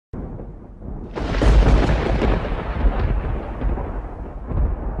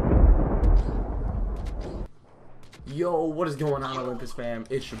Yo, what is going on, Olympus fam?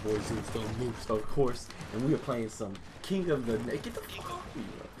 It's your boy Zeus, of course, and we are playing some King of the get the fuck off me,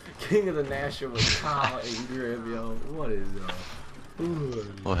 bro. King of the Gnasher with Kyle and Grib, yo. What is up?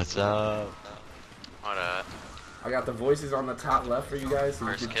 What's up? What up? I got the voices on the top left for you guys, so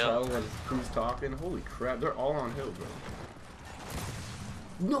First you can kill. tell when who's talking. Holy crap, they're all on hill, bro.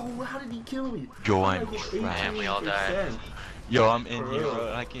 No, how did he kill me? Yo, I'm Man, we all died. Yo, I'm in here, bro,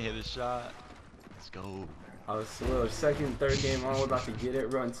 and I can hit a shot. Let's go. I was slow. Second, third game on, we're about to get it.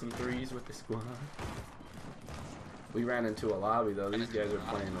 Run some threes with the squad. We ran into a lobby though. These guys are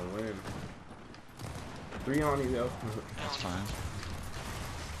playing to win. 3 on you though. That's fine.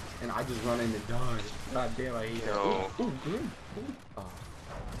 And I just run in and die. God damn, I hate that. Ooh, good. Ooh. Oh.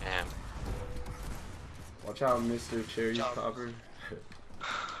 Damn. Watch out, Mr. Cherry Popper.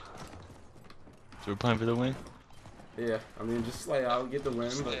 So we're playing for the win? Yeah, I mean, just slay out, get the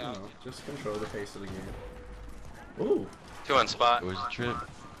win, but you know, just control the pace of the game. Ooh. 2 on spot. Where's the trip?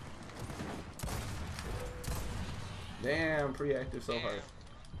 Damn, pre-active so hard.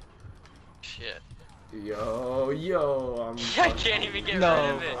 Shit. Yo, I'm I can't even get rid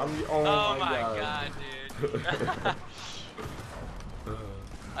of it. Oh my god, dude.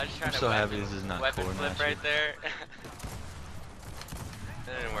 I was trying I'm to so happy this is not weapon core flip Gnasher. right there.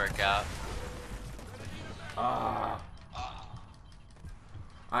 That didn't work out.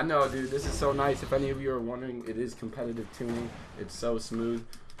 I know, dude, this is so nice. If any of you are wondering, it is competitive tuning. It's so smooth.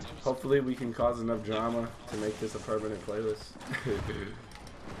 Hopefully we can cause enough drama to make this a permanent playlist.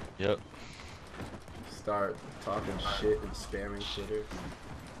 Yep. Start talking shit and spamming shitter.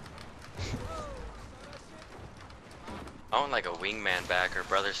 I want like a wingman back or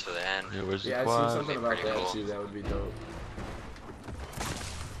brothers for the end. Yeah, where's the Yeah, I quad? see something about Pretty that cool. too. That would be dope.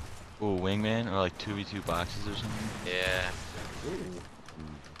 Ooh, wingman or like 2v2 boxes or something? Yeah. Ooh.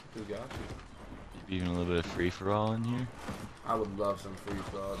 Who got you? Maybe even a little bit of free for all in here? I would love some free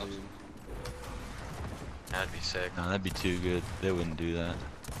for all, dude. That'd be sick. No, that'd be too good. They wouldn't do that.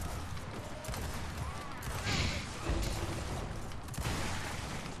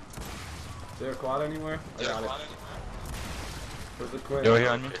 Is there a quad anywhere? I got it. Where's the Quinn? Yo, here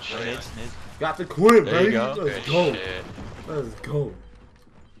on me. Good shit. Nades. Got the Quinn, There you baby. go. Let's Good go. shit. Let's go.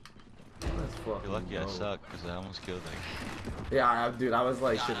 Let's fucking You're lucky go. I suck because I almost killed that. Yeah, dude, I was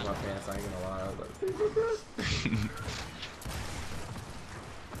like shitting my pants. I ain't gonna lie. I was like,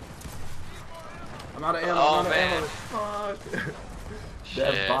 I'm out of ammo. Oh, I'm out of man. ammo. Fuck.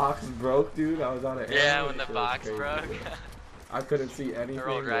 That Shit. box broke, dude. I was out of ammo. Yeah, when That the shit was box crazy. broke. I couldn't see anything. I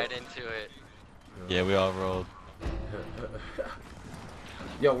rolled right but- into it. Yeah, we all rolled.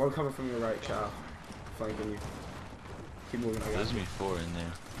 Yo, one coming from your right, Kyle. Flanking you. Keep moving. I got There's you. me 4 in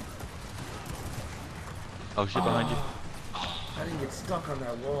there. Oh shit, behind you. I didn't get stuck on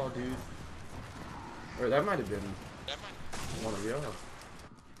that wall, dude. Or that might have been one of y'all.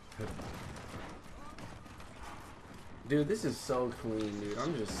 Dude, this is so clean, dude.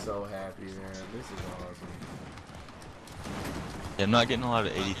 I'm just so happy, man. This is awesome. Yeah, I'm not getting a lot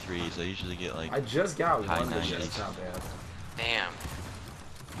of 83s. I usually get like. I just got high one, but 90s. it's not bad. Damn.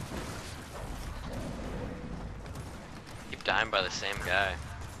 Keep dying by the same guy.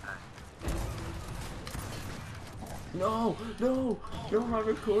 No, my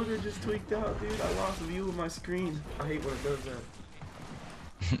recorder just tweaked out, dude. I lost view of my screen. I hate when it does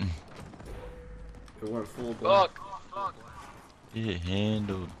that. It went full black. Fuck. Get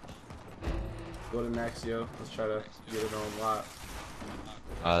handled. Go to next, yo. Let's try to get it on lot.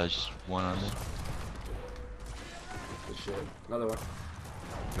 There's just one on there. Good shit. Another one.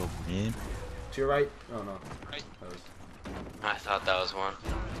 Yo, man. To your right? Oh no. That was I thought that was one.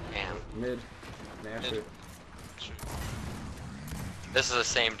 Damn. mid. Gnasher. This is the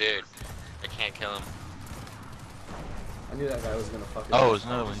same dude. I can't kill him. I knew that guy was gonna fucking. Oh, there's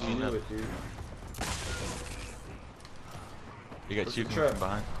another one. I knew it, dude. You got What's two the coming trip? from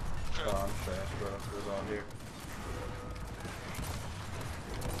behind. Oh, I'm trash, bro. It was all here.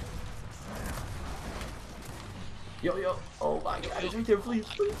 Yo. Oh my god, it's right there, please.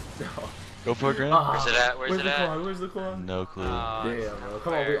 No. Go for a grand. Where's it at? Where's it the at? quad? Where's the quad? No clue. Damn, bro.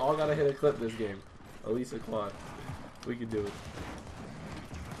 Come on, we all gotta hit a clip this game. At least a quad. We can do it.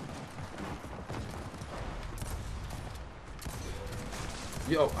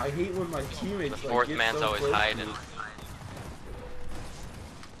 Yo, I hate when my teammates The like, fourth get man's so always close to hiding. me.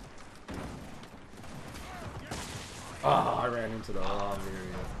 I ran into the wrong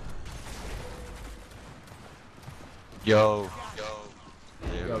area. Yo.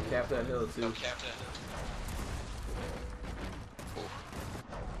 There. Yo, cap that hill too.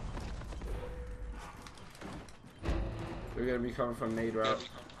 They're gonna be coming from nade route.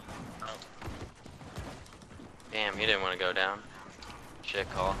 Damn. Damn, he didn't want to go down. Shit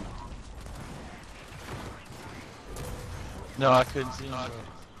call. No, I couldn't see him, bro.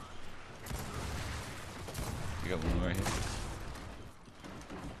 You got one more right here.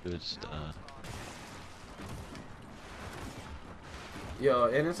 Good stuff. Yo,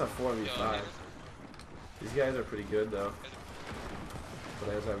 and it's a 4v5. These guys are pretty good though.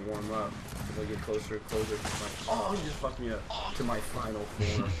 But as I warm up, as I get closer and closer to my... Oh, you just fucked me up. To my final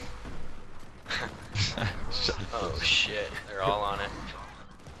form. Oh shit, they're all on it.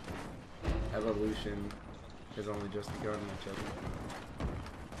 Evolution has only just begun, my children.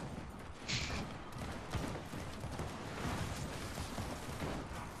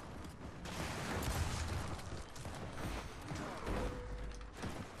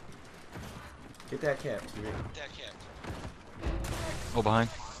 Get that cap, teammate. Oh, behind.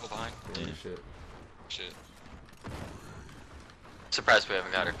 Yeah, Yeah. Shit. Surprised we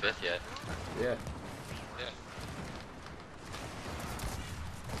haven't got our 5th yet. Yeah.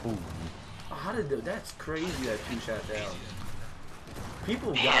 Ooh. Oh, how did that's crazy that 2-shot down.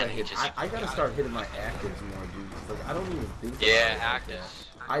 People Man, gotta he hit. just I gotta start hitting my actives more, dude. Like I don't even think. Yeah, about it like actives.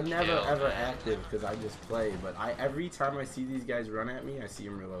 that. I never Kill, ever man. active because I just play. But every time I see these guys run at me, I see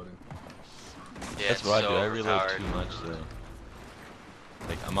them reloading. Yeah, That's it's what I so do. I reload overpowered. too much though.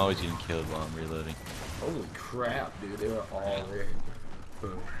 Like I'm always getting killed while I'm reloading. Holy crap, dude! They were all there.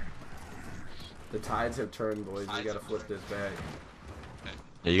 The tides have turned, boys. We gotta flip this back.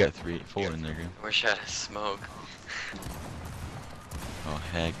 Yeah, you got 4 in there, dude. I wish I had a smoke. Oh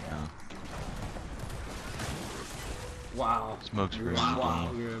heck no. Wow. Smoke's ruined the Wow.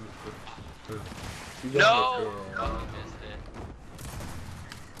 game. You No! got it, Oh, yeah. he missed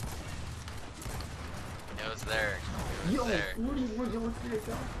it. It was there. It Yo, was there. 41, yo, what's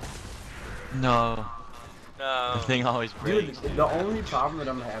that? No. No. The thing always breaks. Dude, the only problem that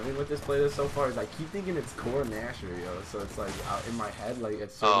I'm having with this playlist so far is I keep thinking it's core Gnasher, yo. So it's like in my head, like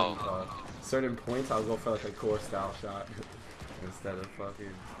at certain points, I'll go for like a core style shot instead of fucking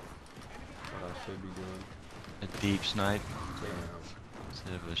what I should be doing. A deep snipe Damn.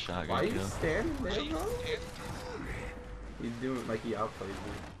 instead of a shotgun Why you kill. standing there, bro? He's doing like he outplayed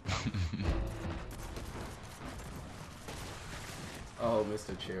me. Oh,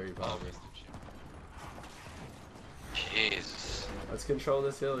 Mr. Cherry Bomber. Jesus. Let's control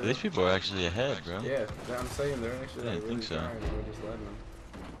this hill. Yo. These people are actually ahead, bro. Yeah, I'm saying they're actually I like, didn't really think so. trying, and we're just letting them.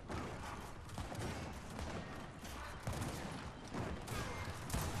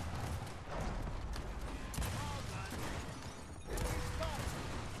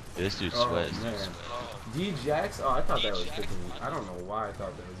 This dude Oh, sweats. man. D-Jax? Oh, I thought that was picking me. I don't know why I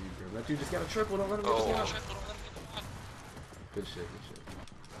thought that was you, Grim. That dude just got a triple. Don't let him get Oh. out. Good shit, good shit.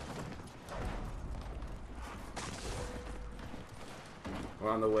 We're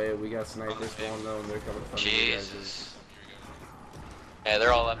on the way. We got snipers spawning though, and they're coming from you guys. Jesus. Yeah,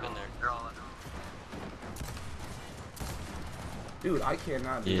 they're all up in there. Dude, I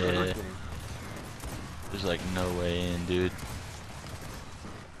cannot do Yeah. anything. There's like no way in, dude.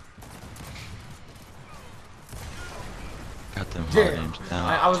 Got them hard Damn. names down.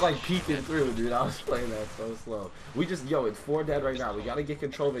 I was like peeking through, dude. I was playing that so slow. We just, yo, it's 4 dead right now. We gotta get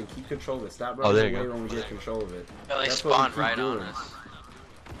control of it and keep control of it. Stop Oh, running there you away go. when we get control of it. No, they That's what we spawned keep right on doing. us.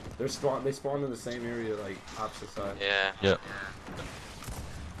 They spawned in the same area, like opposite side. Yeah. Yep.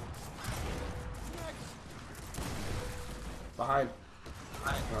 Behind.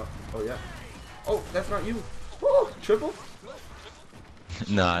 Oh, oh yeah. Oh, that's not you. Woo! Triple?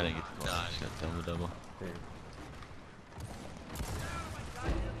 No, I didn't get the ball. I just got double. Damn.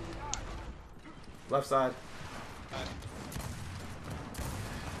 Left side.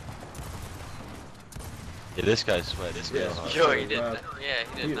 Yeah, this guy's sweating. Yeah. Real hard. Yo, he did. bad. Yeah,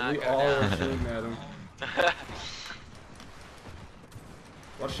 he did We not go all are down. shooting at him.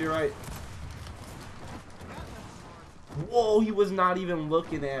 Watch your right. Whoa, he was not even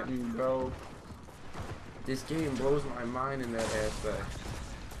looking at me, bro. This game blows my mind in that aspect.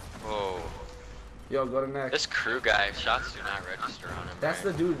 Whoa. Yo, go to next. This crew guy, shots do not register on him. That's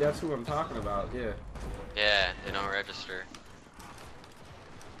right? the dude, that's who I'm talking about, yeah. Yeah, they don't register.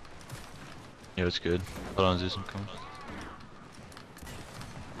 Yeah, it's good. Hold on, Zeus, I'm coming.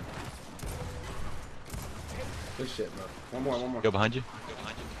 Good shit, bro. One more. Go behind you.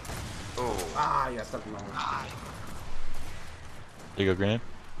 Oh. Ah, yeah, stuck in my one. There you go, Graham.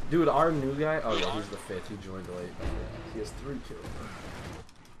 Dude, our new guy, oh yeah, he's the 5th. He joined late. He has 3 kills.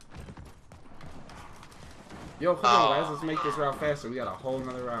 Yo, come on, guys. Let's make this round faster. We got a whole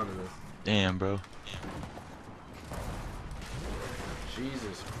nother round of this. Damn, bro.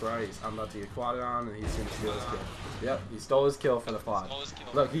 Jesus Christ. I'm about to get quadded on and he's gonna steal his kill. Yep, he stole his kill for the quad.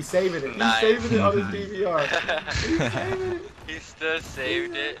 Look, he's saving it. Nice. He's saving it on his DVR. He's saving it. He still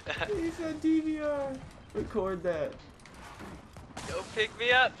saved it. He said DVR. Record that. Go pick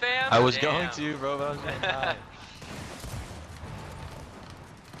me up, fam. I was going to, bro, but I was gonna die.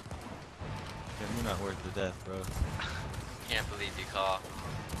 Yeah, you're not worth the death, bro. Can't believe you call.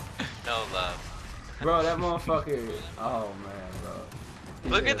 No love. Bro, that motherfucker. Oh man,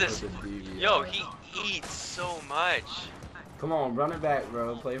 bro. Look at this. Yo, he eats so much. Come on, run it back,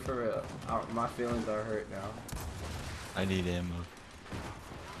 bro. Play for real. My feelings are hurt now. I need ammo.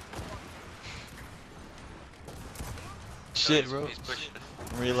 Shit, bro. He's pushing.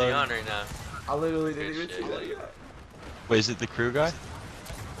 Reload. On right now. I literally didn't even see that yet. Wait, is it the crew guy?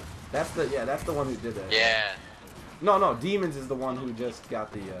 That's the one who did that. Yeah. No, Demons is the one who just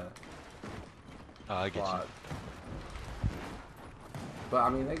got the Oh, I get quad. But I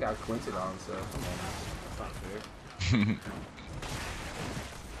mean, they got Quinted on, so come on, that's not fair. you.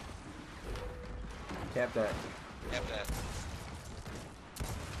 Cap that.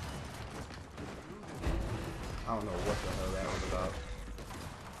 I don't know what the hell that was about.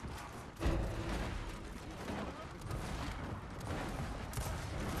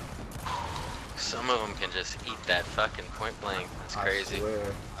 Some of them can just eat that fucking point blank. That's crazy. I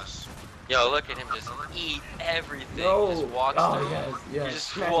swear. Yo, look at him just eat everything. No. Just walks through. Yes. He just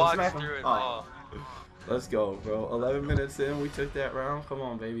Smack walks him. through it Oh. all. Let's go, bro. 11 minutes in, we took that round. Come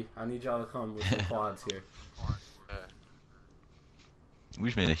on, baby. I need y'all to come with some quads here. We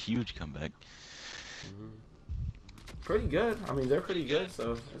just made a huge comeback. Pretty good. I mean, they're pretty good,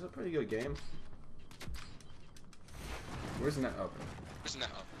 so it's a pretty good game. Where's net up?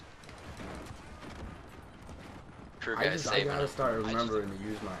 Crew I guys saving gotta him. start remembering to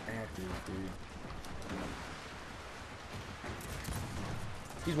use my active, dude.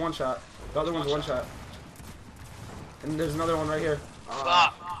 He's one shot. The other one's one shot. And there's another one right here.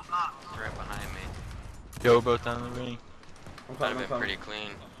 Fuck! He's right behind me. Yo, we're both down in the ring. I'm Might have coming. been pretty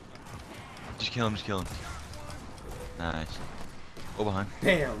clean. Just kill him. Nice. Go behind.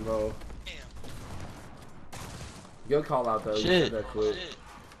 Damn, bro. Good call out though. You Shit. said that quick.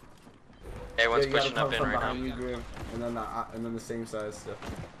 Hey, one's You gotta pushing come up in from right behind now. you, Grim, and then the same size stuff.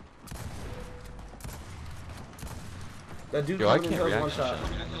 That dude Yo, I coming in can't has one react shot.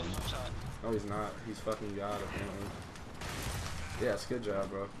 to No, he's not. He's fucking God, apparently. Yes, good job,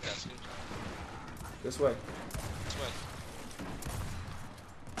 bro. This way.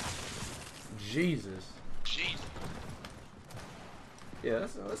 Jesus. Yeah,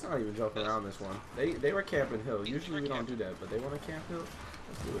 let's not even joke around this one. They were camping hill. Usually we don't do that, but they want to camp hill.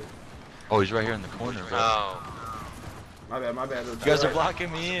 Let's do it. Oh, he's right here in the corner, bro. Oh. My bad. You guys are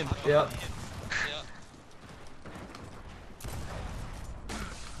blocking me in. Yep.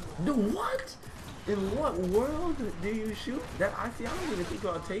 Dude, what? In what world do you shoot that? I don't even think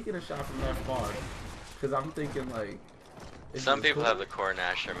about taking a shot from that far. Cause I'm thinking like. Some people have the core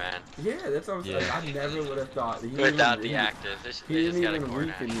Gnasher, man. Yeah, that's what I'm saying. Yeah. I never would have thought. Without the active, He they just didn't got a even core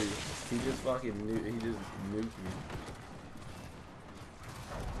weaken Gnasher. me. He just fucking knew. He just nuked me.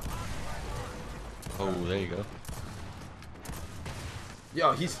 Oh, there you go.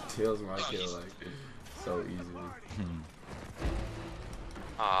 Yo, he steals my kill like so easily.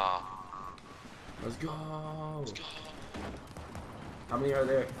 Aw. Let's go. How many are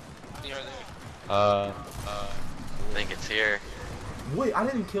there? I think it's here. Wait, I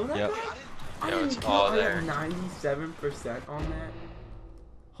didn't kill that Yep. guy? I Yo, didn't it's kill. all I there. got 97% on that.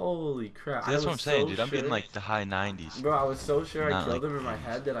 Holy crap! See, that's I what I'm was saying, so dude. I'm getting sure- like the high 90s. Bro, I was so sure I Not killed like- him in my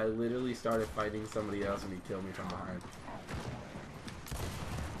head that I literally started fighting somebody else and he killed me from behind.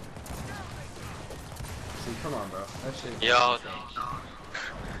 See, come on, bro. That shit. Yo.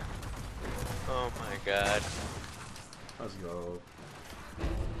 Oh my god. Let's go.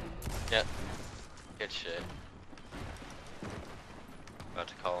 Yep. Good shit. About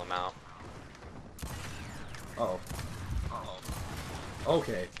to call him out. Oh.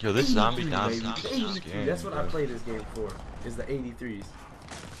 Okay. Yo, this zombie 83, dance baby. is 83. scary. That's what I bro. play this game for. Is the 83s.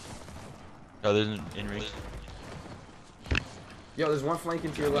 Oh, there's an in ring. Yo, there's one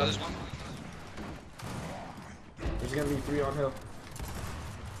flanking to your left. There's gonna be 3 on hill.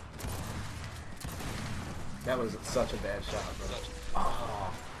 That was such a bad shot, bro.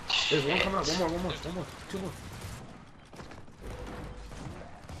 Oh. There's one coming up. One more. 2 more.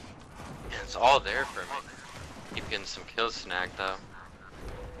 It's all there for me. Keep getting some kills snagged though.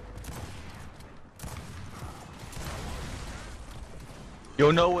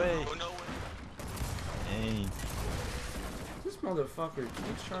 Yo, no way. Dang. This motherfucker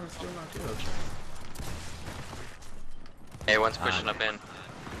keeps trying to steal my kills. Hey, one's pushing up in.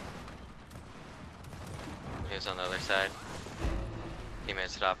 He was on the other side. Teammate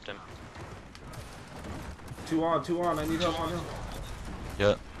stopped him. 2 on, 2 on. I need help on him.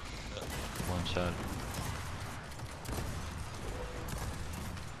 Yep. One shot.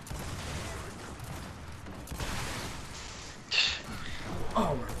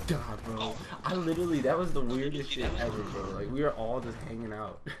 Oh my god, bro. I literally, that was the weirdest shit ever, bro. Like, we were all just hanging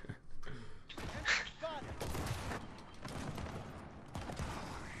out.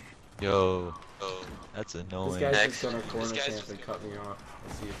 Yo. That's annoying. This guy's just gonna corner camp and cut me off.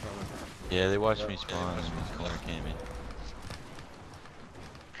 I see it coming. Yeah, they watched me spawn and corner camping.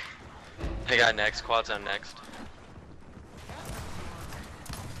 I got next, quads on next.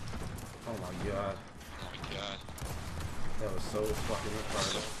 Oh my god. That was so fucking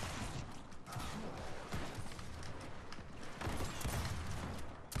retarded.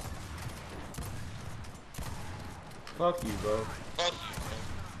 Fuck you, bro.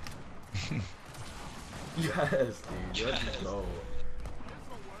 Yes, dude. Let's go.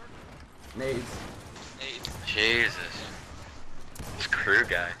 Nades. Jesus. This crew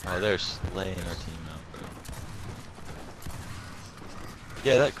guy. Oh, they're slaying our team out, bro.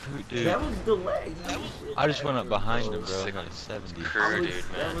 Yeah, that crew dude. That was delayed. I just went up behind him, bro. I got a 70. Crew dude,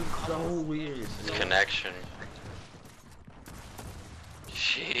 That man. was so weird. His connection.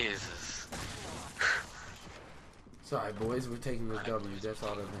 Jesus. Sorry, boys. We're taking this W. That's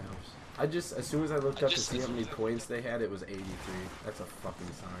all that matters. I just, as soon as I looked up to see how many points they had, it was 83. That's a fucking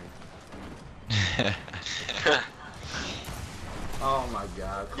sign. Oh my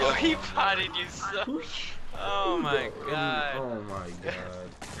god. Yo, he potted you so. Oh my god. Oh my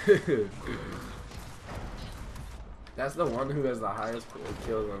god. That's the one who has the highest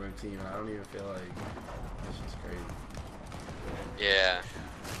kills on their team, and I don't even feel like that's just crazy. Yeah.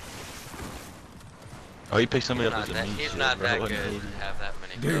 Oh, he picked somebody up as a meat He's shit, not bro. that What good an to idiot. have that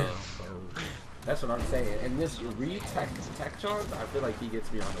many Damn, kills. bro. That's what I'm saying. And this tech chance, I feel like he gets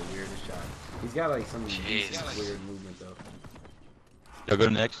me on the weirdest shot. He's got like some decent weird movement though. Yo, go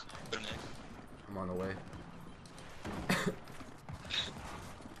next. I'm on the way.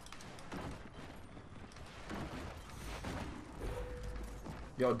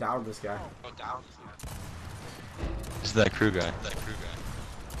 Yo, down this guy. This is that crew guy.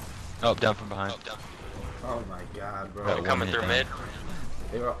 Oh, down from behind. Oh my god, bro. Right, They're coming through mid.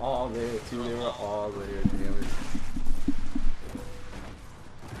 They were all there too. They were all there. Damn it.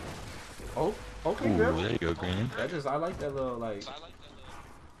 Oh, okay, Ooh, Grip. there you go, Green. That just, I like that little like.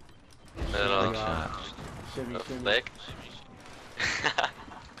 Little shot. Shimmy, shimmy. flick.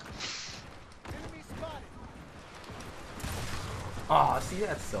 Oh, see,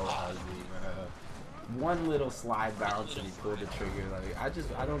 that's so ugly, man. One little slide bounce and he pulled the trigger. Like, I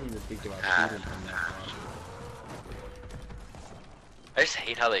don't even think about shooting from that far. I just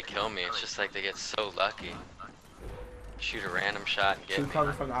hate how they kill me. It's just like they get so lucky. Shoot a random shot and get 2 me.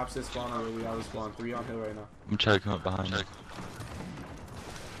 coming from the opposite spawn where we always spawn. 3 on hill right now. I'm trying to come up behind him.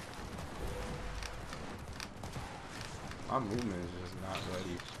 My movement is just not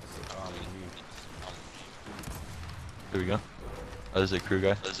ready. That's the problem with me. Here we go. Oh, there's a crew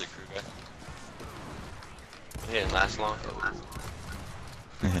guy. He didn't last long.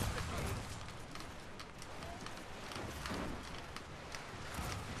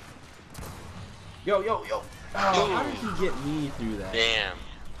 Yo, yo, yo! Oh, how did he get me through that? Damn.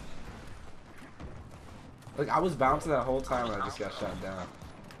 Like, I was bouncing that whole time and I just got shot down.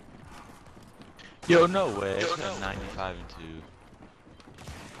 Yo, no way. I got 95 and 2.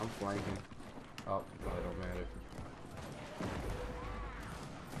 I'm flanking. Oh, no, it don't matter.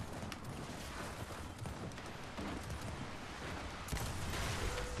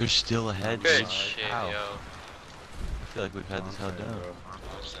 They're still ahead, Good dude. shit, Ow. yo. I feel like we've had this held down.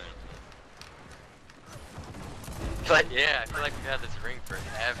 But yeah, I feel like we've had this ring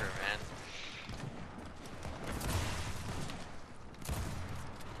forever, man.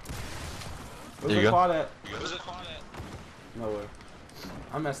 Where's There you the go. quad at? Nowhere.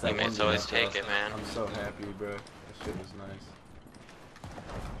 I messed that Teammates one always up, take though. it, man. I'm so happy, bro. That shit was nice.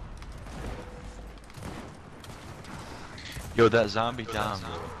 Yo, that zombie down, bro.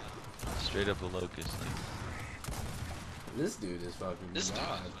 Straight up a locust. This dude is fucking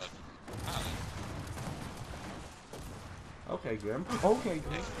mad. Okay, Grim. Okay,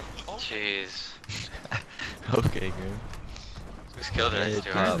 Grim. Jeez. Okay, Grim. Who's killed Yeah, it? it's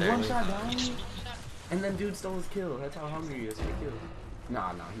Two just out there. One shot down. And then dude stole his kill. That's how hungry he is for kills.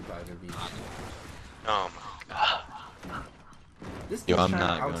 Nah, he probably gonna beat me. Oh my god. This Yo, dude's I'm trying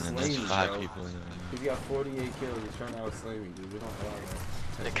not to going in. outslay There's me, 5 bro. people in there. He's got 48 kills. He's trying to outslay me, dude. We don't allow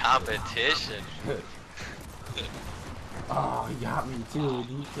that. The competition. Oh, he got me too.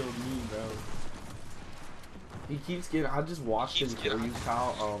 He killed me, bro. He keeps getting. I just watched him kill you,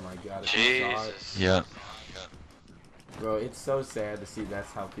 Kyle. Oh my god. If you saw it. Jesus. Yeah. Bro, it's so sad to see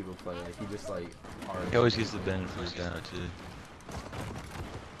that's how people play. Like, he just, like, He always gets the benefit of the doubt, too.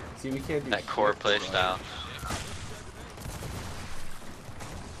 See, we can't do That core play bro. style.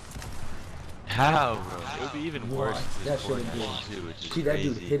 How, bro? It would be even worse if That this core should have had been. two, which is See, that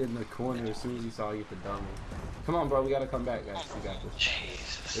dude crazy. hit in the corner as soon as he saw you get the dummy. Come on, bro. We gotta come back, guys. We got this.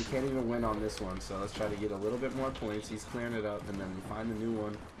 Jesus. They can't even win on this one, so let's try to get a little bit more points. He's clearing it up, and then we find a new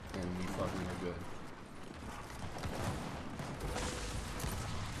one, and we fucking are good.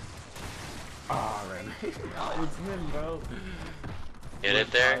 Ah, oh, right. Oh, it's him, bro. Get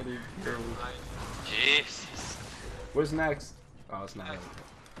it there. Jesus. Where's next? Oh, it's not him.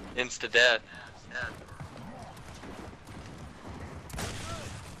 Insta death.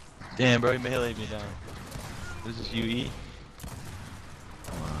 Damn, bro, he meleeed me down. This is UE.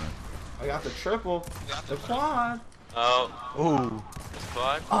 Come on. I got the triple. The quad. Oh. Ooh.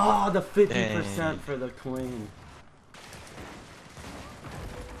 Squad? Oh, the 50% Dang. for the queen.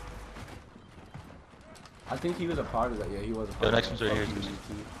 I think he was a part of that. Yeah, he was a part The of next that. one's right here. Fuck you,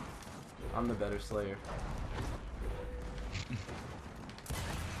 DT. I'm the better slayer.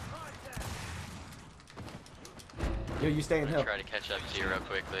 Yo, you stay in hill. Try to catch up to you real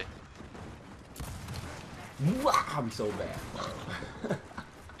quickly. Wow, I'm so bad.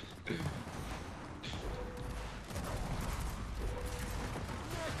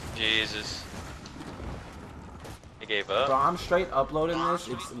 Jesus. He gave Bro, up. I'm straight uploading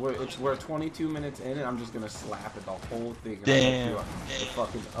this. We're 22 minutes in, and I'm just gonna slap it the whole thing. Damn. The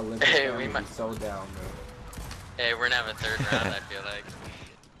fucking Olympic Hey, family we might- is so down, bro. Hey, we're gonna have a third round, I feel like.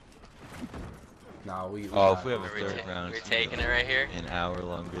 Nah, we Oh, got if we have a this, Are we, bro. third round, we're it's gonna taking be it right here? An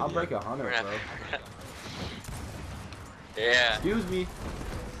hour-long video. I'll break 100, We're bro. gonna... Yeah. Excuse me.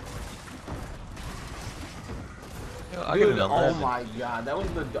 Yo, I get Dude, an oh 11. my god, that was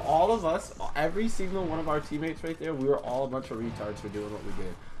all of us, every single one of our teammates right there, we were all a bunch of retards for doing what we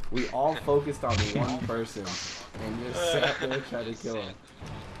did. We all focused on one person and just sat there and tried to kill him.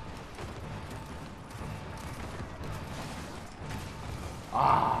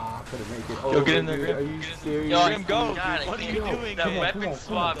 Ah, couldn't make it over. Yo, get in there, dude. Grip. Are you serious? Yo, Let him go, God, dude. What I are you can't- doing, That man? weapon Come on,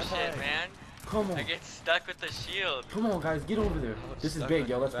 swap come on. shit, man. Come I on. get stuck with the shield. Come on, guys, get over there. This is Stuck big, on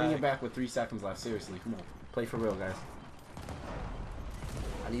yo. your Let's bring it back. back with 3 seconds left. Seriously, come on. Play for real, guys.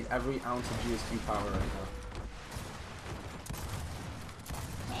 I need every ounce of GsQ power right now.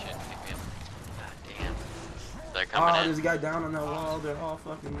 Shit, pick me up. God damn. They're Oh, coming there's a in. guy down on that wall. They're all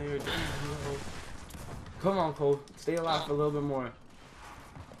fucking there. Damn, yo. Come on, Cole. Stay alive for a little bit more.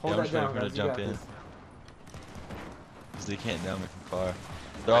 Hold Yeah, I'm that just waiting down, for him guys. to You jump got in. this. Because they can't down me from far.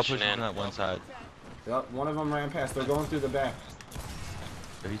 They're all Pushing pushing in. from that one side. Yep, one of them ran past. They're going through the back.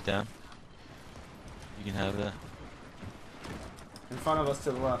 So he's down. You can have that. In front of us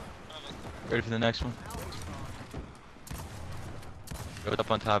to the left. Ready for the next one? Go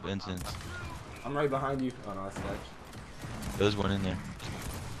up on top, incense. I'm right behind you. Oh no, that's Ledge. There's one in there.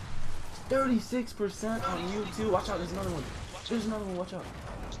 36% on you too. Watch out, there's another one. There's another one, watch out.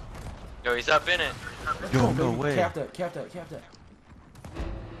 Yo, he's up in it. Let's Yo, go, no baby. way. Cap that, cap that, cap that.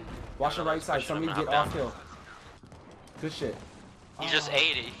 Watch the right side. Pushing him Somebody up get off down. hill. Good shit. He just Oh,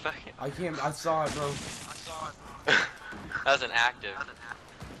 ate it. He fucking... I can't. I saw it, bro. That was an active.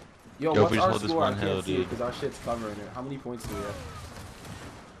 Yo, Yo, if what's we just our hold this score? I one can't hill, see it dude. because our shit's covering it. How many points do we have?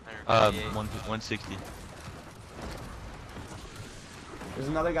 158. 160. There's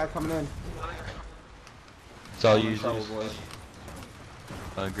another guy coming in. It's all I'm in you, trouble, Zeus.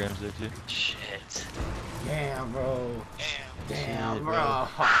 boys. Graham's there too. Shit. Damn, bro. Damn, Shit, bro.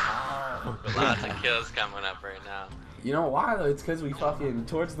 Lots of kills coming up right now. You know why though? It's because we fucking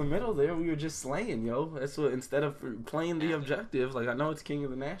towards the middle there. We were just slaying, yo. That's what instead of playing the objective. Like I know it's King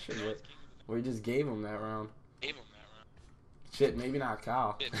of the Gnasher, but we just gave him that round. Shit, maybe not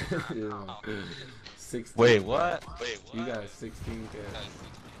Kyle. You know, 16. Wait, what? You guys 16. Oh,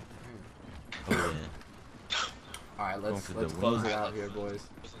 yeah. All right, Going let's for the close win. it out here, boys.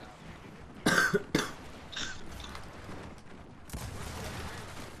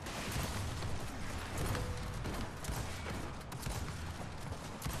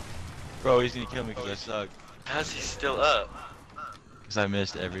 Bro, he's gonna kill me because I suck. How's he still up? Because I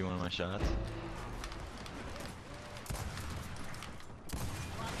missed every one of my shots.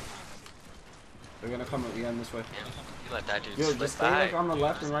 They're gonna come again this way. Damn, you let that dude Yo, slip just stay by. like on the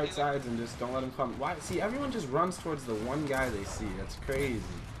left and right sides and just don't let them come. Why? See, everyone just runs towards the one guy they see. That's crazy.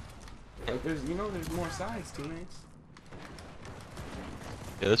 Like there's, you know, there's more sides, teammates.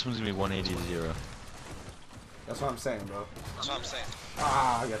 Yeah, this one's gonna be 180 to 0. That's what I'm saying, bro. That's what I'm saying.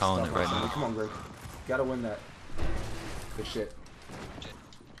 Ah, I got Calling stuck it right on somebody. now. Come on, Greg. Gotta win that. Good shit.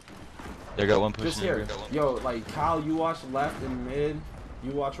 They got one Just pushing here. in. Yo, like, Kyle, you watch left and mid.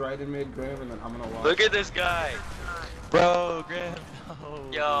 You watch right and mid, Graham, and then I'm gonna watch. Look at this guy. Bro, Graham. No.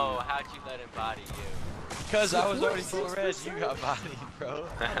 Yo, how'd you let him body you? Because I was already full red. You got bodied, bro.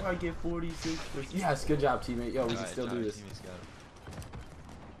 How do I get 46%? Yes, good job, teammate. Yo, we can still do this.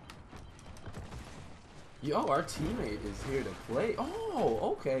 Yo, our teammate is here to play.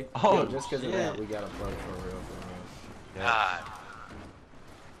 Oh, okay. Oh, yo, just because of that, shit. we gotta play for real, for real. God.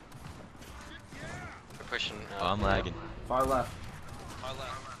 We're pushing. Oh, I'm lagging. Far left. Far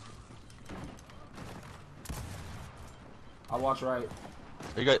left. I'll watch right.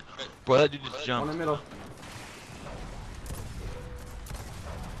 You got. Boy, that dude just One in jumped. the middle.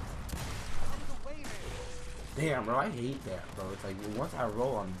 Damn, bro, I hate that, bro. It's like, once I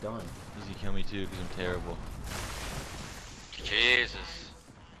roll, I'm done. Does he kill me too? Because I'm terrible. Jesus.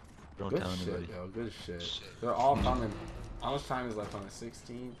 Don't Good tell shit, anybody. yo. Good shit. They're all coming. How much time is left on it?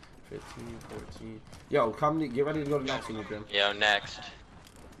 16, 15, 14. Yo, come, get ready to go to next one, Grim. Yo, next.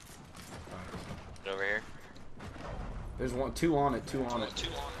 Get over here. There's one, two on it, two on it.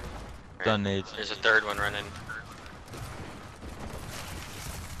 Right. Done nades. There's a third one running.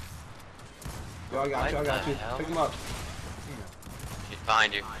 Yo, I got you, I got you. hell? Pick him up.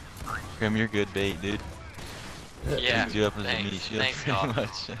 Behind you. Grim, you're good bait, dude. Yeah. Picked you up as a Thanks. meat shield, Thanks, pretty Doc.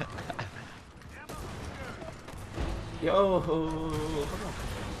 much. Yo, come on.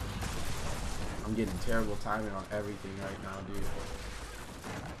 I'm getting terrible timing on everything right now,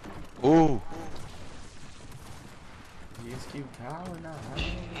 dude. Ooh. GsQ power now.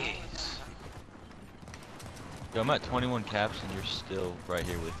 Jeez. Yo, I'm at 21 caps and you're still right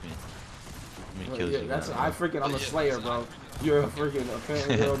here with me. I'm gonna kill Yeah, you. that's now, I bro. freaking I'm a slayer, bro. You're a freaking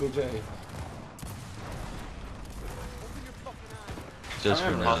apparently you're OBJ. Just I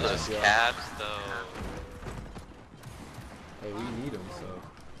for remember All now. that. those Yeah. cabs, though. Hey, we need him, so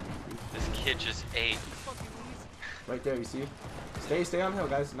This kid just ate. right there, you see? Stay on hill,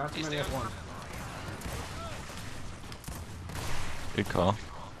 guys. Not too many at once. Good call.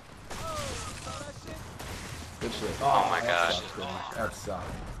 Good shit. Oh my that gosh. sucks, man. That sucks.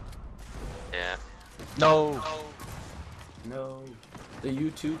 Yeah. No. No. The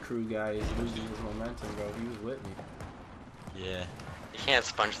U2 crew guy is losing his momentum, bro. He was with me. Yeah. You can't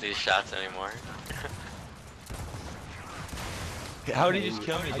sponge these shots anymore. How did he just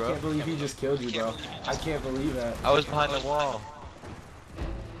kill me, I bro? can't believe he just killed you, bro. I can't believe that. I was behind the wall.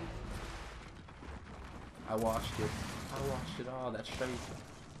 I watched it. I watched it all. That's straight.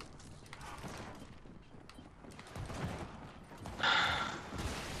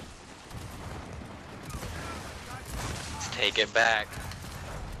 Let's take it back.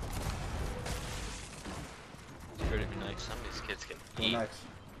 It's pretty nice. Some of these kids can Go eat. next.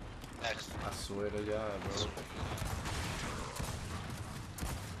 Next. I swear to God, bro.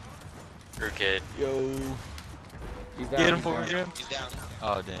 Screw kid. Yo. He's down. Get him he's for down. me, Jim. He's down.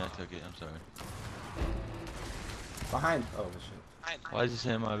 Oh, damn, I took it. I'm sorry. Behind. Oh, shit. Why is he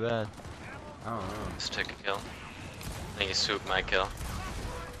saying my bad? I don't know. Just took a kill. I think he swooped my kill.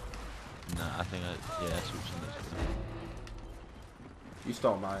 Nah, I think I. Yeah, I switched in this one. You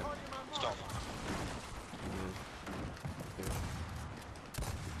stole mine. Stop.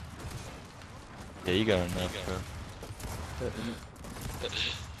 Yeah, you got enough, bro.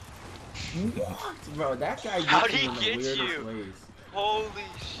 What? Bro, that guy How'd gets he you in the get weirdest you? ways. Holy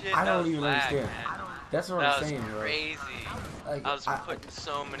shit. I that don't was even lag, understand. man. That's what That I'm was saying, bro. crazy. Like, I was putting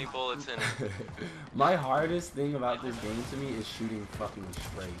so many bullets in it. My hardest thing about this game to me is shooting fucking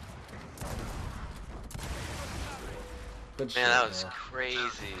straight. Good Man, shit, that was bro.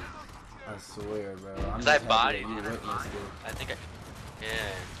 crazy. I swear, bro. I'm Cause just I happy bodied that you it. witnessed it. I think I. Yeah.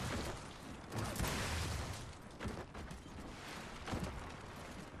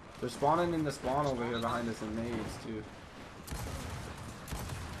 They're spawning in the spawn over here behind us in nades, too.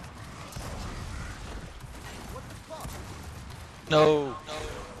 No.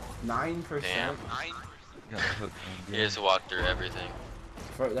 9%? Damn. Got hooked on You Grim. just walk through everything.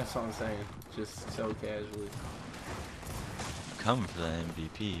 That's what I'm saying. Just so casually. I'm coming for that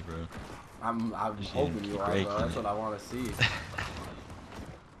MVP, bro. I'm Just hoping keep you are, breaking bro. That's it. what I want to see.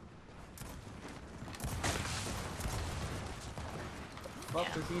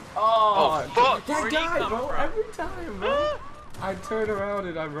 Fuck does he? Oh, fuck! that Where'd he guy, come bro. from? Every time, bro. I turn around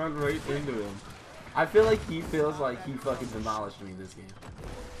and I run right into him. I feel like he feels like he fucking demolished me this game.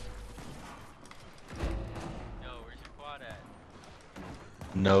 Yo, where's your quad at?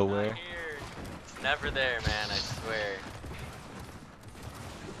 Nowhere. Not here. It's never there, man. I swear.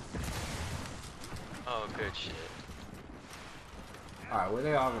 Oh, good shit. Alright, where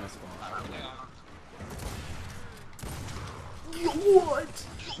they all gonna spawn? Yo, what?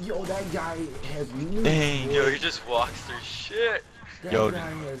 Yo, that guy has nukes. Dang. Yo, he just walks through shit. That Yo, guy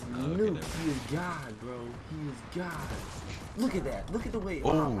has nukes. He is God, bro. He is God. Look at that. Look at the way.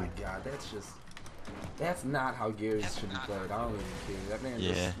 Oh my God, that's not how Gears should be played. I don't even care. That man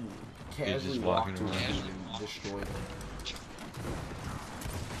just casually walked around and destroyed him.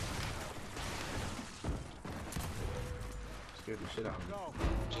 Scared the shit out of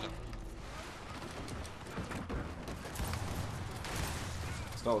me.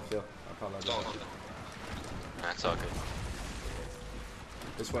 Stole kill. I apologize. That's all good.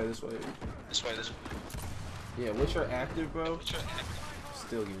 This way, this way. This way, this way. Yeah, what's your active, bro?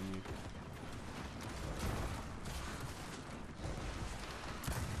 Still getting you.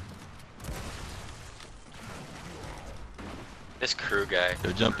 This crew guy.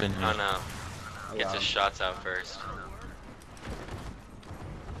 Yo, jump in here. Oh no. Gets his shots out first.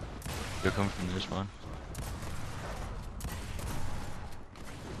 You're coming from this one.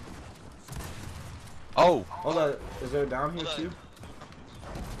 Oh! Hold on, is there down here too?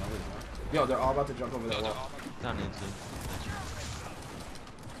 Yo, they're all about to jump over that wall. Down into.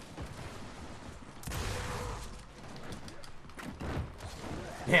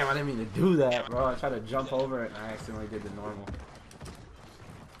 Damn, I didn't mean to do that, bro. I tried to jump over it and I accidentally did the normal.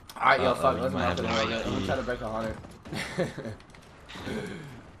 Alright, yo, fuck, let's mount it. I'm gonna try to break 100.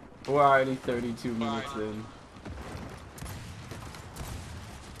 We're already 32 minutes in.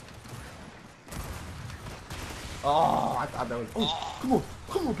 Oh, I thought that was. Oh,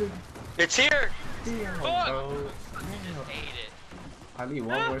 come on, baby. It's here! Damn, Fuck! bro. I just ate it. I need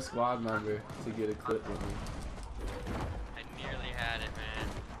one more squad member to get a clip with me. I nearly had it, man.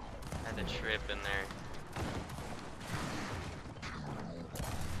 I had the trip in there.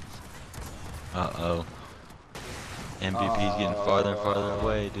 Uh-oh. MVP's getting farther and farther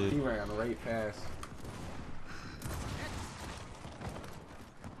away, He dude. ran right past.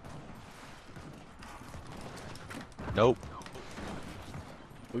 Nope.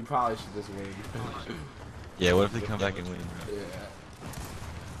 We probably should just win. Yeah, what if they come back and win? Yeah.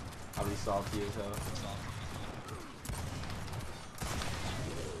 I'll be salty as hell.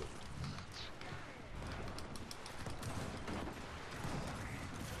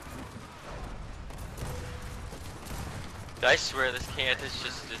 I swear this Cantus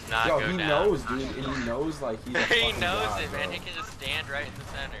just does not Yo, go he down. knows, dude, and he knows like he's a He fucking knows god, it, man. bro. He can just stand right in the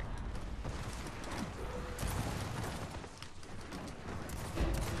center.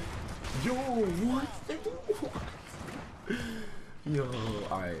 Yo, what? Yo,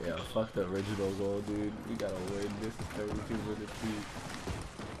 alright, yeah, fuck the original goal, dude. We gotta win. This is 32 minutes deep.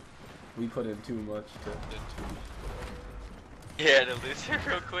 We put in too much to. Yeah, to lose it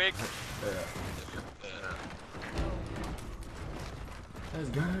real quick. Yeah. Let's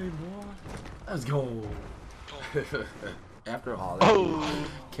go, boy. Let's go. After all that,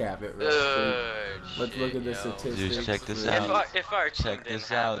 cap it real quick. Let's look at the statistics. Zeus, check this man. out. If our team Check didn't this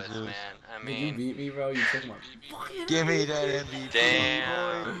have out, us, Zeus. man. I Did you mean, beat me, bro? You took my fucking Give me that MVP.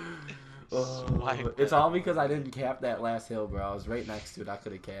 damn. It's all because I didn't cap that last hill, bro. I was right next to it. I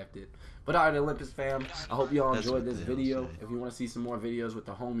could have capped it. But alright, Olympus fam, I hope you all That's enjoyed what this they'll video. say. If you want to see some more videos with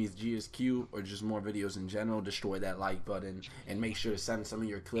the homies GsQ or just more videos in general, destroy that like button and make sure to send some of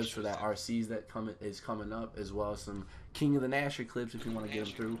your clips for that RCs that is coming up, as well as some King of the Gnasher clips if you want to get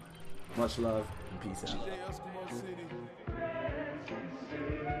them through. Much love and peace out.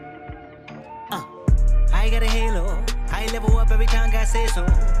 I got a halo. I level up every time God says so.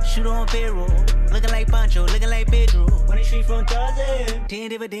 Shoot on payroll. Looking like Pancho, looking like Pedro. When the street from Tarzan. 10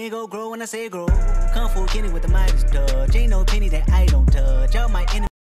 dividend go grow when I say grow. Kung Fu Kenny with the Midas touch. Ain't no penny that I don't touch. All my enemies.